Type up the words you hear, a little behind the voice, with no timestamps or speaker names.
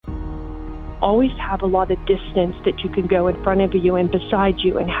always have a lot of distance that you can go in front of you and beside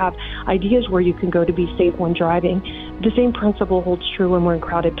you and have ideas where you can go to be safe when driving. The same principle holds true when we're in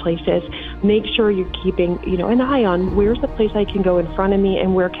crowded places. Make sure you're keeping, an eye on where's the place I can go in front of me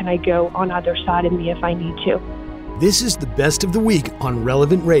and where can I go on either side of me if I need to. This is the Best of the Week on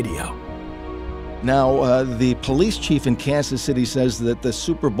Relevant Radio. Now, the police chief in Kansas City says that the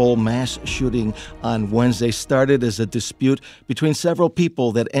Super Bowl mass shooting on Wednesday started as a dispute between several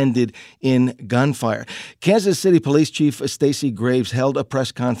people that ended in gunfire. Kansas City Police Chief Stacey Graves held a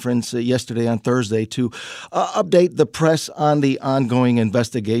press conference yesterday on Thursday to update the press on the ongoing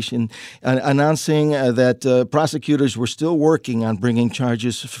investigation, announcing that prosecutors were still working on bringing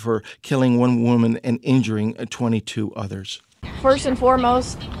charges for killing one woman and injuring 22 others. First and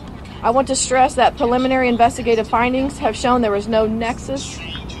foremost, I want to stress that preliminary investigative findings have shown there was no nexus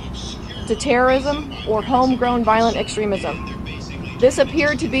to terrorism or homegrown violent extremism. This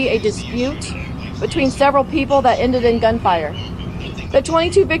appeared to be a dispute between several people that ended in gunfire. The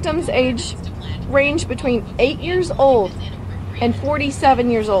 22 victims' age ranged between 8 years old and 47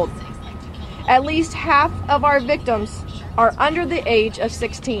 years old. At least half of our victims are under the age of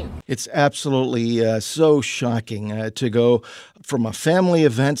 16. It's absolutely so shocking to go from a family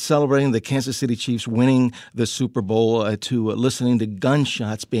event celebrating the Kansas City Chiefs winning the Super Bowl to listening to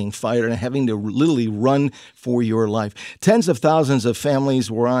gunshots being fired and having to literally run for your life. Tens of thousands of families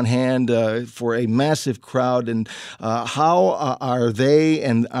were on hand for a massive crowd. And how are they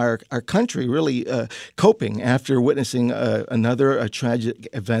and our country really coping after witnessing another tragic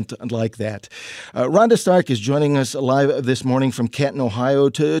event like that? Rhonda Stark is joining us live this morning from Canton, Ohio,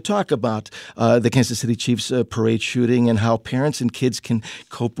 to talk about the Kansas City Chiefs parade shooting and how parents and kids can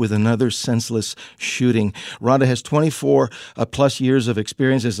cope with another senseless shooting. Rhonda has 24 plus years of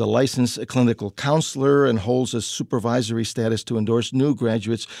experience as a licensed clinical counselor and holds a supervisory status to endorse new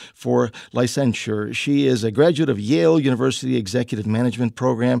graduates for licensure. She is a graduate of Yale University Executive Management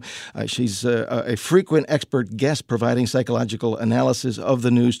Program. She's a frequent expert guest providing psychological analysis of the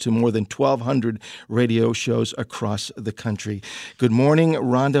news to more than 1,200 radio shows across the country. Good morning,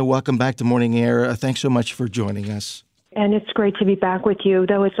 Rhonda. Welcome back to Morning Air. Thanks so much for joining us. And it's great to be back with you,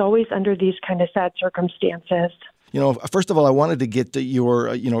 though it's always under these kind of sad circumstances. First of all, I wanted to get to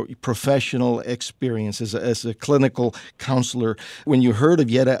your, professional experience as a clinical counselor. When you heard of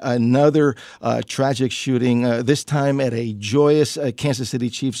yet another tragic shooting, this time at a joyous Kansas City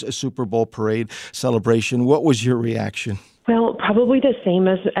Chiefs Super Bowl parade celebration, what was your reaction? Well, probably the same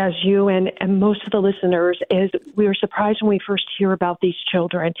as you and most of the listeners is we were surprised when we first hear about these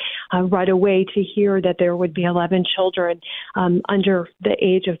children right away to hear that there would be 11 children under the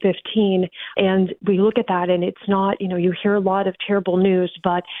age of 15. And we look at that and it's not, you hear a lot of terrible news,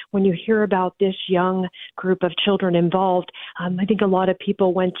 but when you hear about this young group of children involved, I think a lot of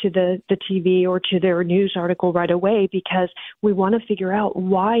people went to the TV or to their news article right away because we want to figure out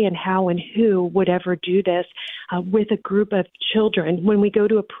why and how and who would ever do this with a group of children. When we go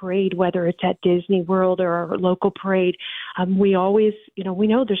to a parade, whether it's at Disney World or our local parade, we always, we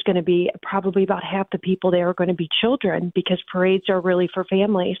know there's going to be probably about half the people there are going to be children because parades are really for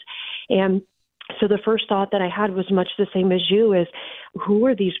families. And so the first thought that I had was much the same as you is, who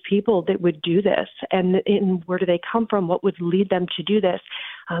are these people that would do this? And where do they come from? What would lead them to do this?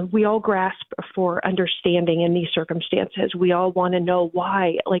 We all grasp for understanding in these circumstances. We all want to know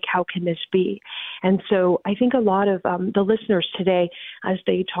why, how can this be? And so I think a lot of the listeners today, as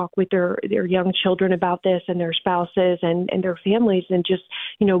they talk with their young children about this and their spouses and their families and just,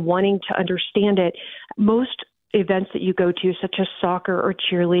 wanting to understand it, most events that you go to, such as soccer or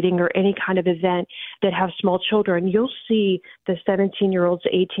cheerleading or any kind of event that have small children, you'll see the 17-year-olds,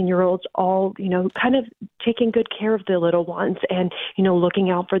 18-year-olds all, kind of taking good care of the little ones and, looking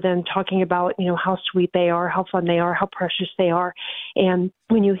out for them, talking about, how sweet they are, how fun they are, how precious they are. And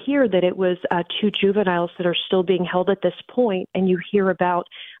when you hear that it was 2 juveniles that are still being held at this point, and you hear about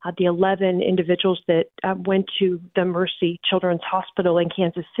the 11 individuals that went to the Mercy Children's Hospital in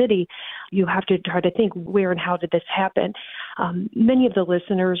Kansas City, you have to try to think, where and how did this happen? Many of the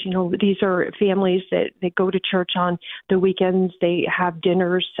listeners, these are families that they go to church on the weekends. They have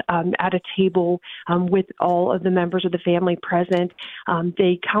dinners at a table with all of the members of the family present.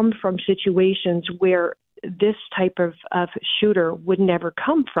 They come from situations where this type of shooter would never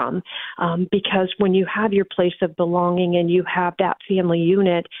come from, because when you have your place of belonging and you have that family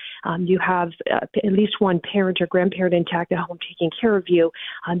unit, you have at least one parent or grandparent intact at home taking care of you.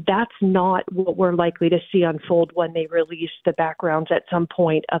 That's not what we're likely to see unfold when they release the backgrounds at some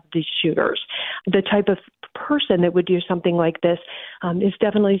point of these shooters. The type of person that would do something like this is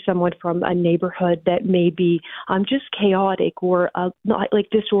definitely someone from a neighborhood that may be just chaotic or not like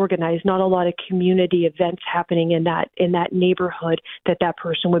disorganized, not a lot of community events happening in that neighborhood that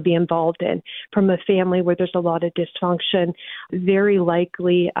person would be involved in. From a family where there's a lot of dysfunction, very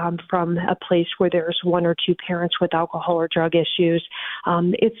likely from a place where there's one or two parents with alcohol or drug issues.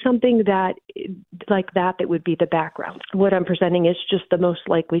 It's something that would be the background. What I'm presenting is just the most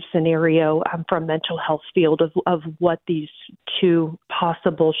likely scenario from mental health field of what these two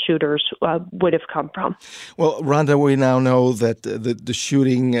possible shooters would have come from. Well, Rhonda, we now know that the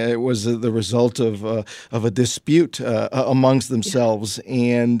shooting was the result of a dispute amongst themselves,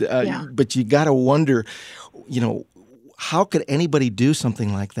 but you got to wonder, how could anybody do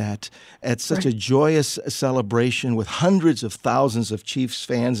something like that at such a joyous celebration with hundreds of thousands of Chiefs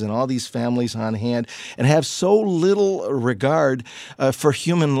fans and all these families on hand and have so little regard for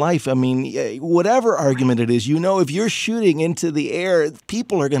human life? I mean, whatever argument it is, if you're shooting into the air,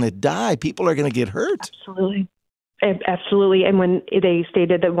 people are going to die. People are going to get hurt. Absolutely. Absolutely. And when they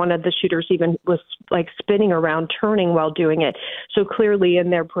stated that one of the shooters even was like spinning around, turning while doing it. So clearly in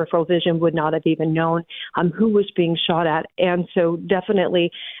their peripheral vision would not have even known who was being shot at. And so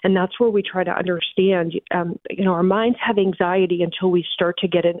definitely, and that's where we try to understand, our minds have anxiety until we start to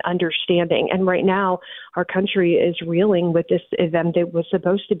get an understanding. And right now, our country is reeling with this event that was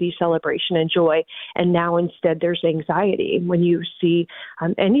supposed to be celebration and joy. And now instead there's anxiety. When you see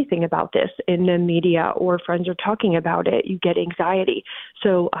anything about this in the media or friends are talking about it, you get anxiety.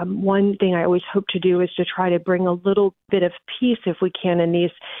 So one thing I always hope to do is to try to bring a little bit of peace, if we can, in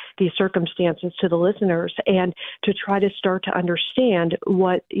these circumstances to the listeners, and to try to start to understand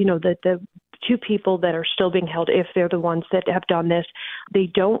what, the two people that are still being held, if they're the ones that have done this, they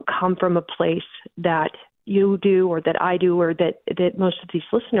don't come from a place that you do or that I do or that most of these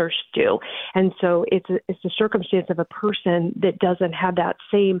listeners do. And so it's a circumstance of a person that doesn't have that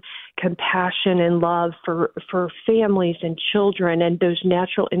same compassion and love for families and children and those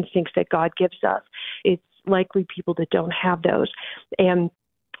natural instincts that God gives us. It's likely people that don't have those. And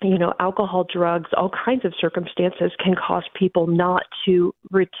alcohol, drugs, all kinds of circumstances can cause people not to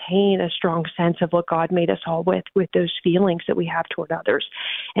retain a strong sense of what God made us all with those feelings that we have toward others.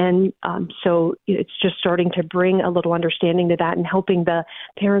 And so it's just starting to bring a little understanding to that and helping the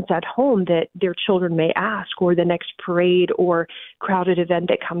parents at home that their children may ask, or the next parade or crowded event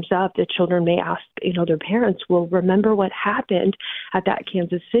that comes up, the children may ask, their parents will remember what happened at that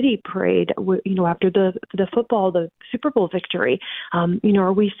Kansas City parade, after the football, the Super Bowl victory.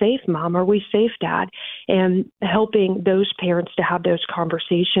 Are we safe, Mom? Are we safe, Dad? And helping those parents to have those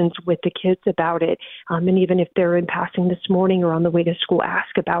conversations with the kids about it. And even if they're in passing this morning or on the way to school,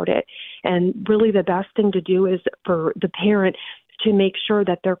 ask about it. And really the best thing to do is for the parent to make sure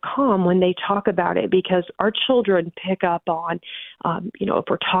that they're calm when they talk about it, because our children pick up on, if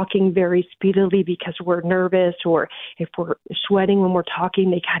we're talking very speedily because we're nervous, or if we're sweating when we're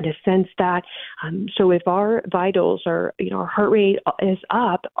talking, they kind of sense that. So if our vitals are, our heart rate is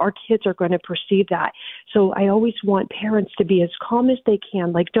up, our kids are going to perceive that. So I always want parents to be as calm as they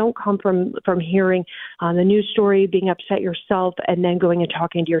can. Like, don't come from hearing the news story, being upset yourself, and then going and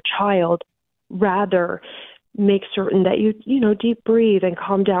talking to your child. Rather, make certain that you deep breathe and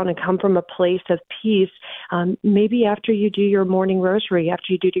calm down and come from a place of peace. Maybe after you do your morning rosary, after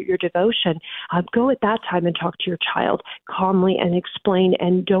you do your devotion, go at that time and talk to your child calmly and explain,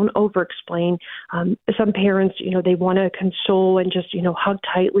 and don't over-explain. Some parents, they want to console and just, hug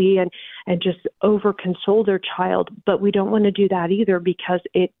tightly and just over-console their child. But we don't want to do that either, because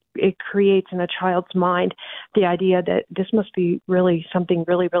it creates in a child's mind the idea that this must be really something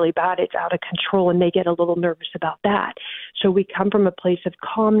really, really bad. It's out of control, and they get a little nervous about that. So we come from a place of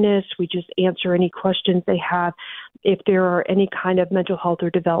calmness. We just answer any questions they have. If there are any kind of mental health or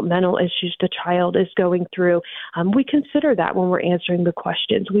developmental issues the child is going through, we consider that when we're answering the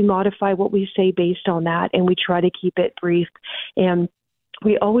questions. We modify what we say based on that, and we try to keep it brief. And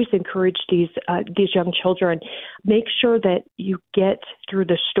we always encourage these young children, make sure that you get through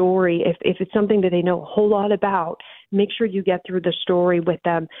the story. If it's something that they know a whole lot about, make sure you get through the story with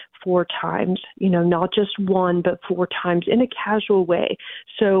them 4 times, not just one, but 4 times in a casual way.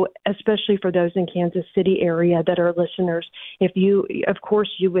 So especially for those in Kansas City area that are listeners, of course,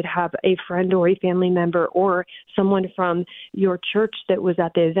 you would have a friend or a family member or someone from your church that was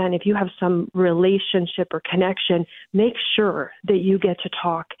at the event. If you have some relationship or connection, make sure that you get to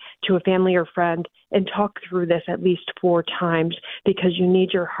talk to a family or friend and talk through this at least 4 times, because you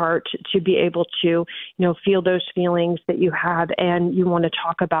need your heart to be able to, feel those feelings feelings that you have, and you want to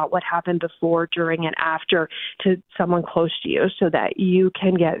talk about what happened before, during, and after to someone close to you so that you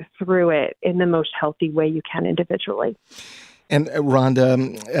can get through it in the most healthy way you can individually. And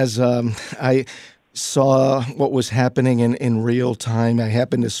Rhonda, as I saw what was happening in real time, I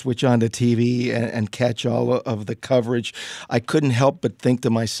happened to switch on the TV and catch all of the coverage. I couldn't help but think to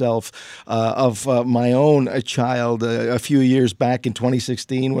myself of my own child a few years back in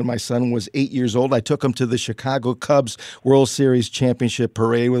 2016 when my son was 8 years old. I took him to the Chicago Cubs World Series Championship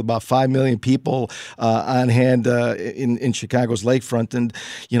Parade with about 5 million people on hand in Chicago's lakefront. And,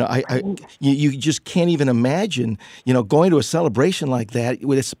 you just can't even imagine, going to a celebration like that.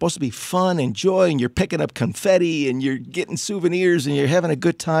 It's supposed to be fun and joy, and you're picking up confetti and you're getting souvenirs and you're having a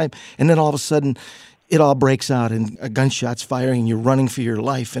good time. And then all of a sudden it all breaks out and a gunshot's firing and you're running for your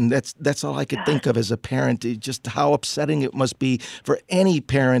life. And that's all I could think of as a parent, just how upsetting it must be for any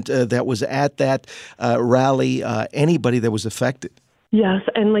parent that was at that rally, anybody that was affected. Yes,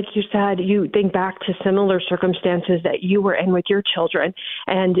 and like you said, you think back to similar circumstances that you were in with your children,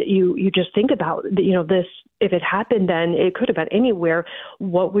 and you just think about, this. If it happened then, it could have been anywhere.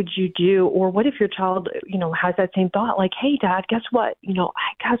 What would you do? Or what if your child, has that same thought, like, hey, Dad, guess what?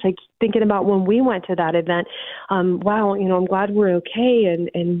 I keep thinking about when we went to that event. Wow, I'm glad we're okay.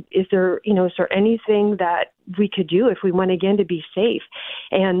 And is there anything that we could do if we went again to be safe?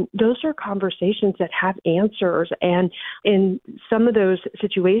 And those are conversations that have answers. And in some of those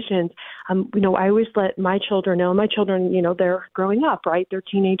situations, I always let my children know. My children, they're growing up, right? They're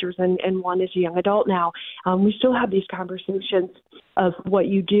teenagers, and one is a young adult now. We still have these conversations of what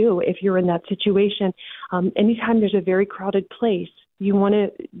you do if you're in that situation. Anytime there's a very crowded place, you want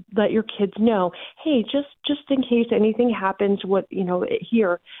to let your kids know, hey, just in case anything happens,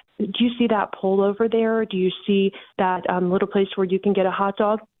 here, do you see that pole over there? Do you see that little place where you can get a hot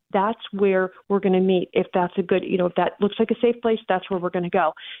dog? That's where we're going to meet. If that's a good, if that looks like a safe place, that's where we're going to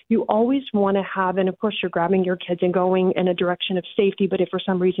go. You always want to have, and of course you're grabbing your kids and going in a direction of safety, but if for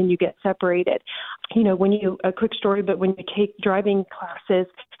some reason you get separated, a quick story, but when you take driving classes,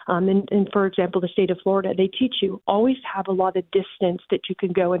 in for example, the state of Florida, they teach you always have a lot of distance that you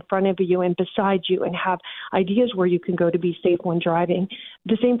can go in front of you and beside you and have ideas where you can go to be safe when driving.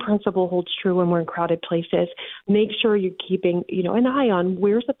 The same principle holds true when we're in crowded places. Make sure you're keeping, an eye on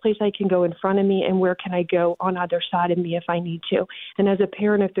where's the place I can go in front of me and where can I go on either side of me if I need to. And as a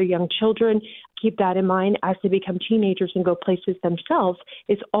parent, if they're young children, keep that in mind as they become teenagers and go places themselves.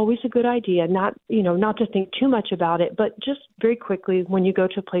 It's always a good idea not to think too much about it, but just very quickly when you go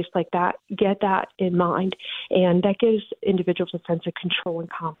to a place like that, get that in mind. And that gives individuals a sense of control and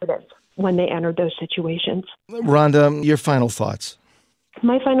confidence when they enter those situations. Rhonda, your final thoughts.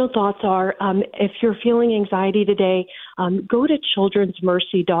 My final thoughts are, if you're feeling anxiety today, go to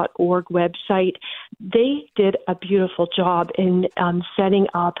childrensmercy.org website. They did a beautiful job in setting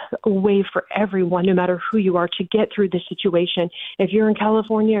up a way for everyone, no matter who you are, to get through the situation. If you're in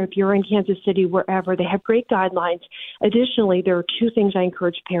California, if you're in Kansas City, wherever, they have great guidelines. Additionally, there are two things I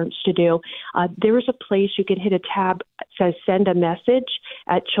encourage parents to do. There is a place you can hit a tab that says send a message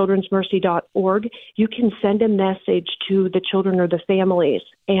at childrensmercy.org. You can send a message to the children or the families,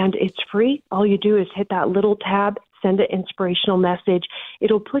 and it's free. All you do is hit that little tab, send an inspirational message.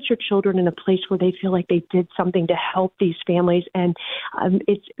 It'll put your children in a place where they feel like they did something to help these families. And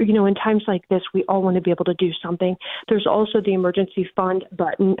it's, in times like this, we all want to be able to do something. There's also the emergency fund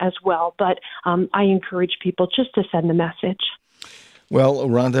button as well. But I encourage people just to send the message. Well,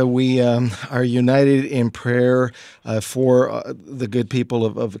 Rhonda, we are united in prayer for the good people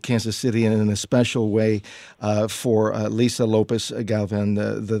of Kansas City, and in a special way for Lisa Lopez Galvan,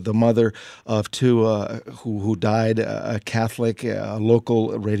 the mother of two who died, a Catholic, a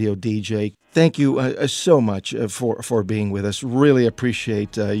local radio DJ. Thank you so much for being with us. Really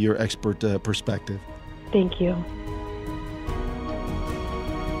appreciate your expert perspective. Thank you.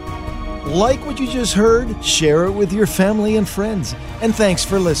 Like what you just heard? Share it with your family and friends. And thanks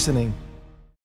for listening.